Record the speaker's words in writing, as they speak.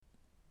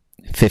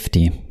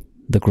50.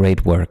 The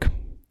Great Work.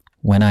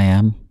 When I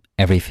am,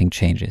 everything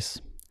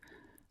changes.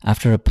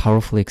 After a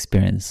powerful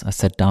experience, I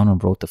sat down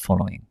and wrote the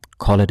following.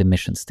 Call it a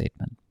mission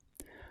statement.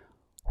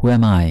 Who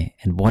am I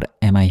and what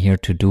am I here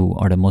to do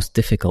are the most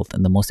difficult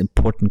and the most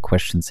important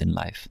questions in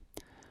life.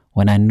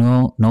 When I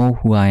know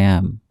who I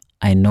am,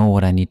 I know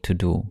what I need to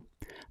do.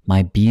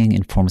 My being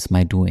informs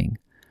my doing.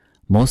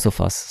 Most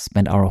of us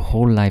spend our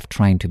whole life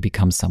trying to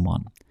become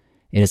someone.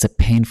 It is a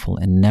painful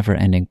and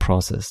never-ending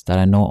process that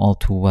I know all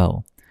too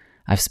well.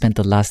 I've spent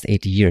the last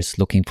 8 years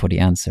looking for the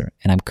answer,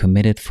 and I'm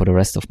committed for the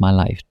rest of my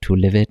life to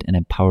live it and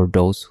empower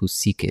those who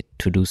seek it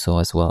to do so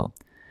as well.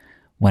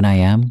 When I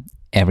am,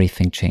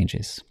 everything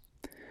changes.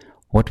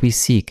 What we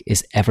seek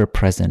is ever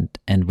present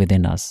and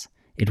within us.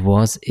 It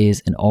was,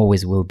 is, and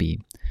always will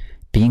be.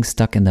 Being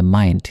stuck in the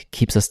mind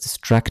keeps us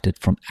distracted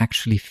from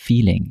actually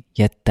feeling,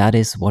 yet that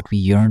is what we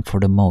yearn for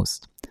the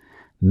most.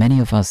 Many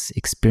of us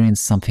experience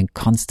something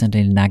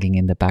constantly nagging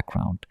in the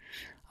background.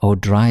 Our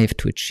drive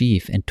to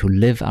achieve and to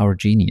live our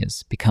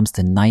genius becomes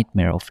the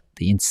nightmare of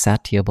the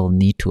insatiable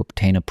need to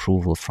obtain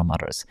approval from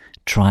others,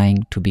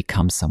 trying to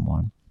become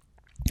someone.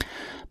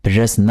 But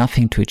there's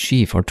nothing to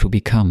achieve or to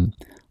become.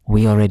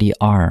 We already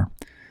are.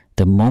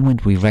 The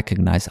moment we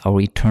recognize our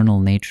eternal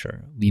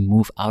nature, we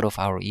move out of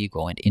our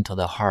ego and into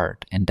the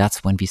heart, and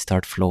that's when we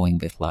start flowing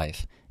with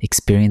life,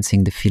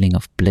 experiencing the feeling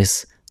of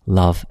bliss,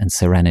 love, and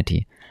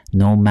serenity,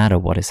 no matter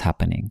what is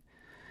happening.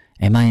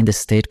 Am I in this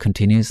state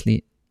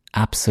continuously?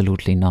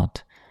 Absolutely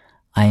not.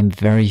 I am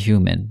very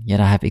human,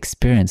 yet I have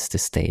experienced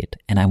this state,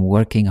 and I'm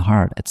working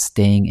hard at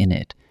staying in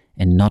it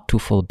and not to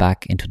fall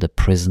back into the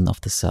prison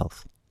of the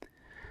self.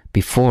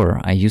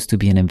 Before, I used to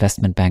be an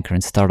investment banker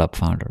and startup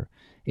founder.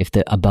 If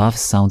the above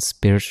sounds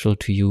spiritual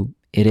to you,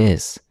 it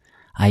is.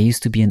 I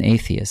used to be an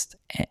atheist,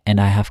 and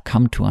I have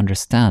come to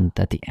understand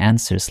that the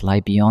answers lie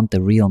beyond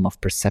the realm of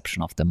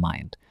perception of the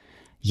mind.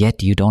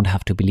 Yet you don't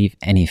have to believe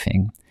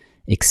anything.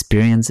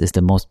 Experience is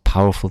the most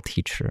powerful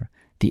teacher.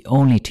 The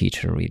only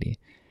teacher, really.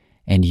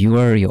 And you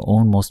are your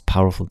own most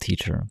powerful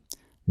teacher.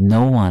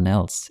 No one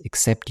else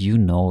except you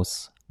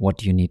knows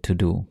what you need to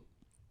do.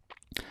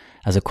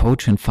 As a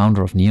coach and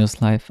founder of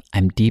Neos Life,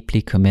 I'm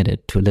deeply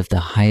committed to live the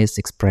highest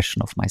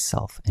expression of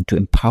myself and to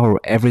empower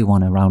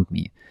everyone around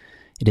me.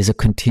 It is a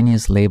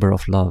continuous labor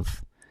of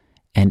love.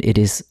 And it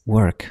is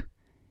work.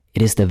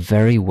 It is the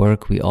very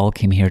work we all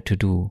came here to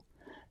do.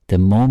 The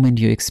moment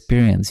you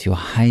experience your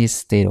highest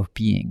state of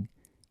being,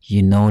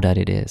 you know that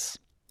it is.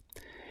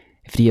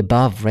 If the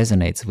above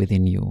resonates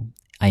within you,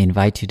 I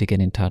invite you to get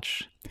in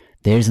touch.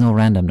 There is no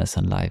randomness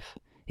in life.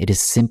 It is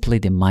simply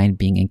the mind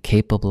being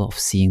incapable of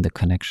seeing the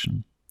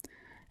connection.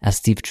 As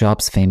Steve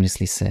Jobs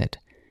famously said,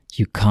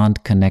 you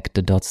can't connect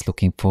the dots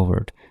looking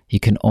forward. You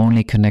can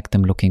only connect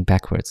them looking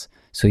backwards.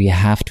 So you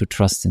have to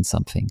trust in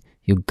something.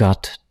 Your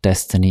gut,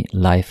 destiny,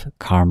 life,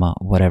 karma,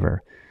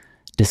 whatever.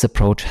 This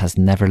approach has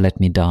never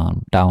let me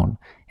down,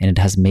 and it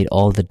has made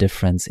all the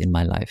difference in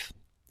my life.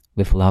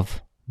 With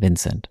love,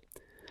 Vincent.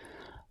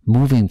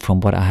 Moving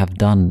from what I have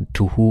done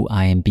to who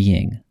I am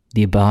being,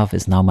 the above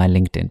is now my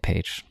LinkedIn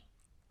page.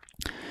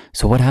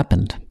 So what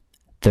happened?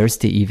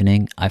 Thursday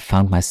evening, I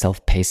found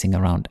myself pacing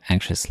around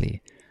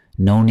anxiously.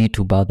 No need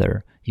to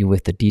bother you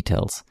with the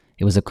details.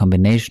 It was a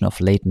combination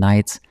of late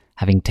nights,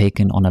 having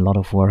taken on a lot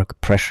of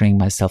work, pressuring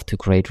myself to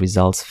create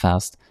results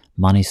fast,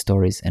 money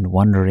stories, and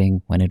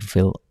wondering when it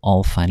will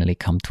all finally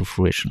come to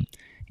fruition.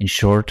 In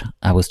short,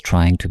 I was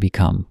trying to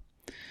become.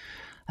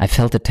 I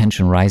felt the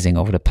tension rising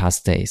over the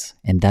past days,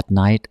 and that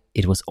night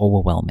it was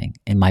overwhelming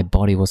and my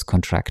body was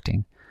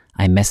contracting.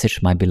 I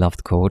messaged my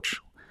beloved coach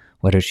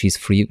whether she's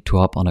free to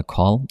hop on a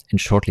call, and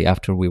shortly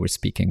after we were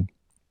speaking.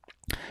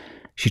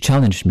 She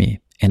challenged me,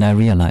 and I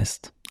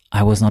realized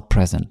I was not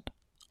present.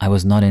 I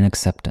was not in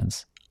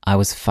acceptance. I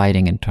was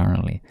fighting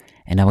internally,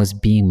 and I was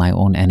being my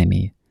own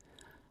enemy.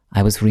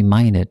 I was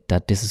reminded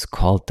that this is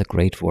called the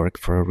great work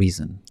for a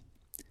reason.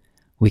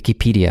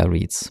 Wikipedia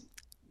reads,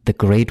 "The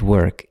great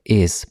work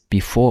is,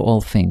 before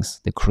all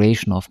things, the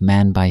creation of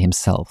man by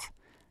himself.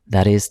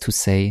 That is to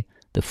say,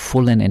 the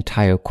full and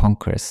entire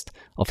conquest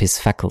of his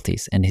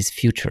faculties and his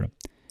future.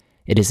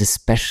 It is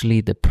especially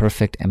the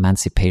perfect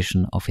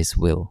emancipation of his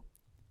will."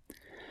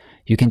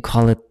 You can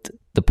call it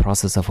the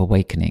process of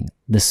awakening,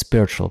 the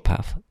spiritual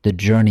path, the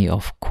journey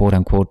of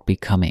quote-unquote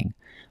becoming,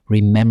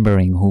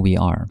 remembering who we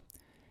are.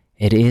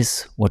 It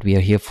is what we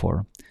are here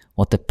for,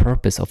 what the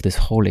purpose of this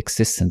whole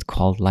existence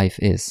called life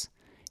is.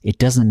 It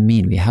doesn't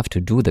mean we have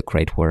to do the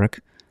great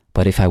work,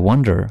 but if I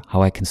wonder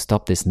how I can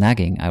stop this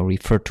nagging I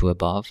referred to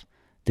above,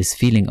 this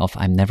feeling of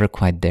I'm never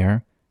quite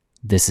there,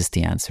 this is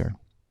the answer.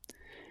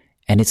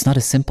 And it's not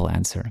a simple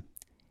answer.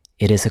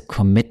 It is a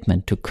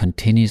commitment to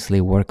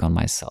continuously work on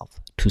myself,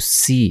 to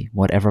see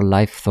whatever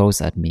life throws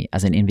at me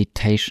as an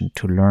invitation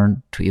to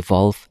learn, to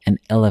evolve and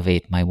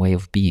elevate my way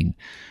of being,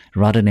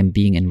 rather than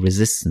being in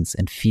resistance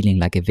and feeling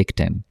like a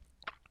victim.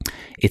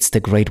 It's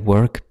the great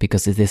work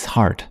because it is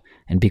hard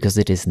and because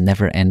it is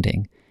never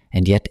ending,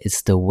 and yet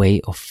it's the way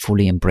of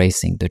fully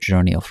embracing the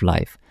journey of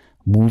life,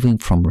 moving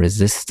from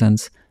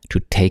resistance to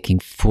taking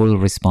full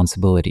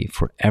responsibility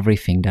for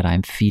everything that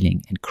I'm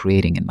feeling and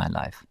creating in my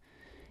life.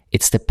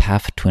 It's the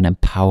path to an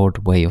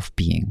empowered way of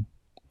being.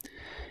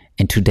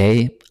 And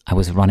today, I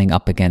was running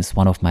up against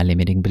one of my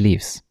limiting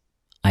beliefs.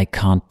 I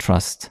can't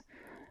trust.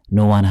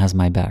 No one has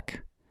my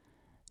back.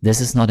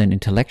 This is not an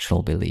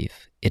intellectual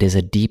belief. It is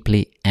a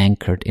deeply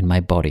anchored in my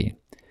body.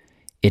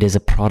 It is a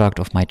product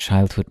of my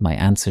childhood, my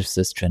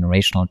ancestors,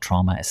 generational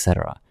trauma,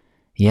 etc.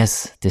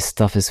 Yes, this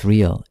stuff is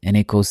real and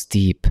it goes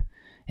deep.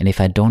 And if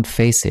I don't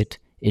face it,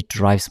 it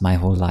drives my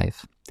whole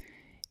life.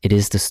 It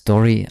is the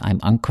story I'm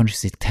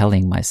unconsciously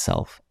telling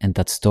myself, and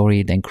that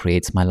story then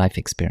creates my life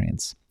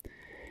experience.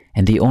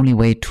 And the only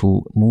way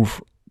to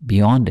move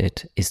beyond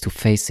it is to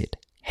face it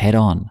head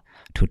on,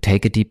 to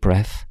take a deep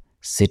breath,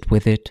 sit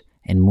with it,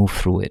 and move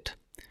through it.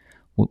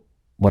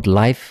 What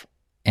life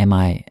am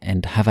I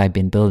and have I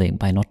been building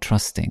by not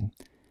trusting?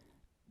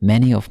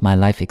 Many of my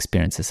life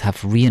experiences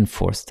have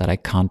reinforced that I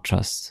can't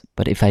trust,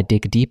 but if I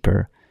dig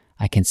deeper,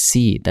 I can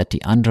see that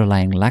the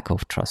underlying lack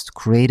of trust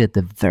created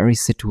the very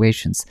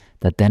situations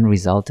that then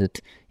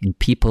resulted in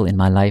people in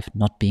my life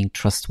not being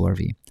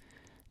trustworthy.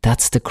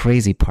 That's the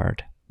crazy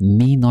part.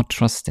 Me not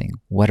trusting,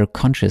 whether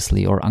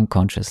consciously or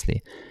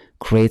unconsciously,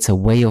 creates a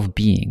way of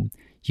being.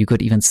 You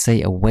could even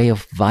say a way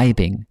of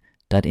vibing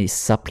that is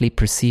subtly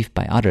perceived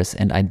by others,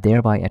 and I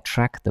thereby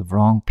attract the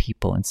wrong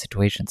people and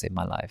situations in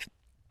my life.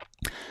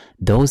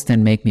 Those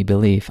then make me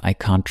believe I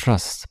can't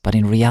trust, but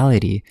in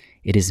reality,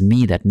 it is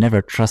me that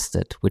never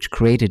trusted which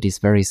created these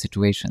very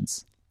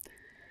situations.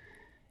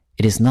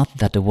 It is not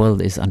that the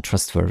world is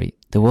untrustworthy.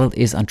 The world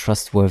is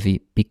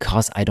untrustworthy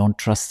because I don't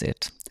trust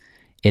it.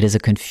 It is a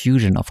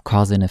confusion of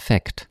cause and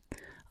effect.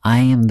 I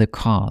am the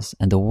cause,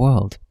 and the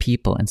world,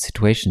 people, and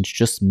situations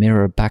just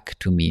mirror back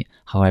to me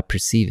how I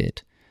perceive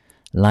it.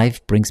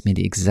 Life brings me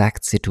the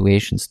exact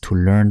situations to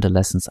learn the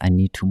lessons I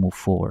need to move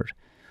forward,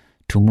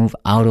 to move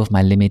out of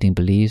my limiting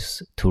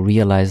beliefs, to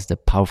realize the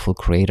powerful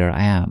creator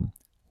I am.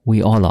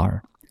 We all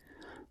are.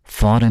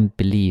 Thought and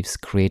beliefs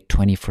create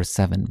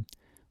 24/7.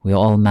 We are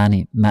all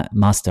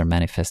master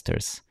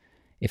manifestors.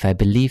 If I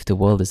believe the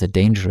world is a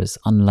dangerous,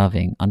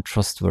 unloving,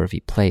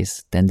 untrustworthy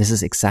place, then this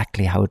is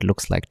exactly how it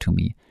looks like to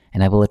me,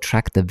 and I will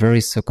attract the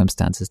very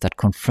circumstances that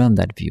confirm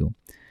that view.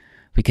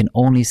 We can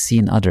only see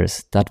in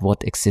others that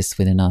what exists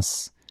within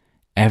us.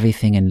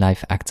 Everything in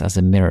life acts as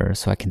a mirror,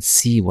 so I can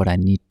see what I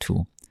need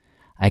to.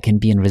 I can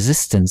be in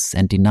resistance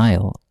and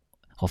denial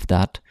of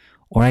that,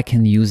 or I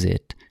can use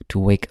it to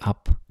wake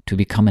up, to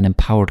become an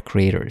empowered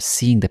creator,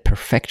 seeing the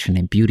perfection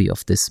and beauty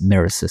of this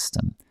mirror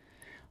system.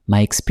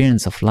 My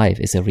experience of life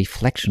is a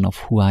reflection of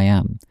who I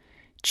am.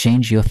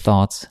 Change your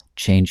thoughts,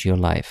 change your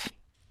life.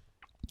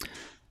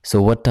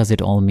 So what does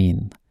it all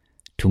mean?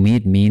 To me,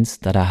 it means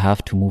that I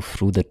have to move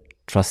through the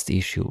trust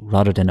issue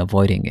rather than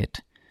avoiding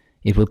it.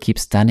 It will keep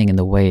standing in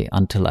the way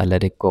until I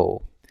let it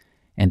go.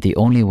 And the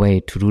only way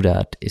to do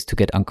that is to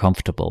get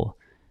uncomfortable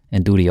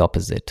and do the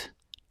opposite.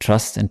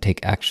 Trust and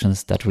take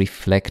actions that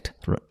reflect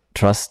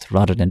trust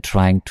rather than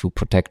trying to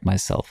protect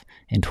myself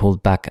and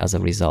hold back as a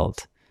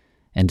result.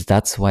 And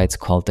that's why it's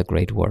called the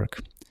great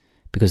work.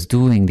 Because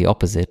doing the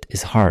opposite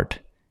is hard.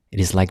 It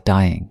is like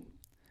dying.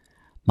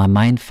 My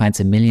mind finds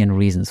a million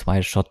reasons why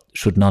I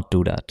should not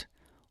do that,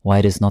 why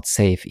it is not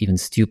safe, even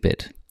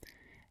stupid.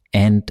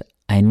 And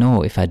I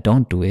know if I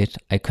don't do it,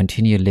 I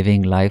continue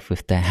living life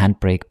with the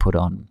handbrake put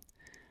on.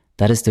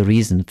 That is the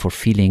reason for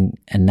feeling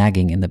a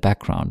nagging in the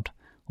background,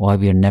 why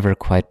we are never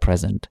quite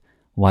present,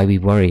 why we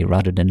worry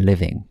rather than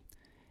living.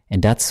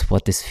 And that's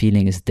what this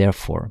feeling is there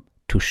for,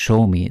 to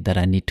show me that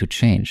I need to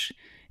change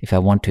if I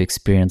want to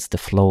experience the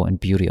flow and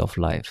beauty of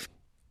life.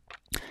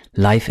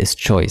 Life is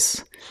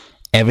choice.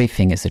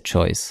 Everything is a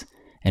choice.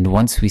 And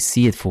once we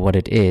see it for what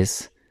it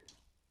is,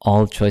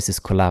 all choices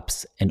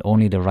collapse and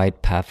only the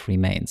right path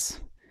remains.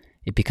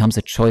 It becomes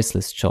a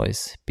choiceless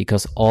choice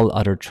because all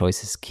other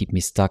choices keep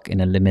me stuck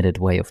in a limited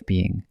way of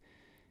being.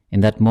 In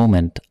that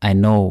moment, I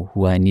know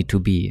who I need to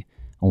be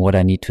and what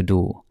I need to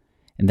do.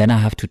 And then I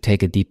have to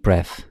take a deep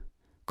breath,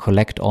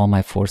 collect all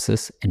my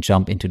forces and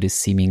jump into this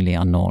seemingly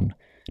unknown,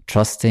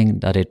 trusting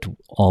that it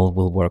all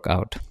will work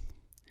out.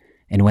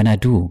 And when I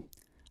do,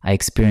 I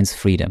experience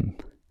freedom,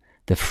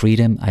 the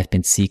freedom I've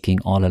been seeking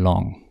all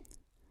along.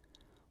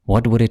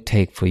 What would it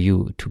take for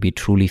you to be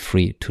truly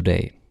free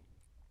today?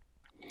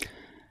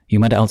 You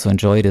might also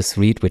enjoy this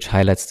read, which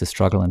highlights the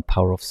struggle and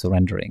power of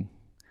surrendering.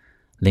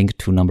 Link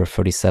to number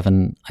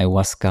 37,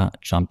 Ayahuasca,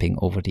 Jumping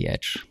Over the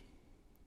Edge.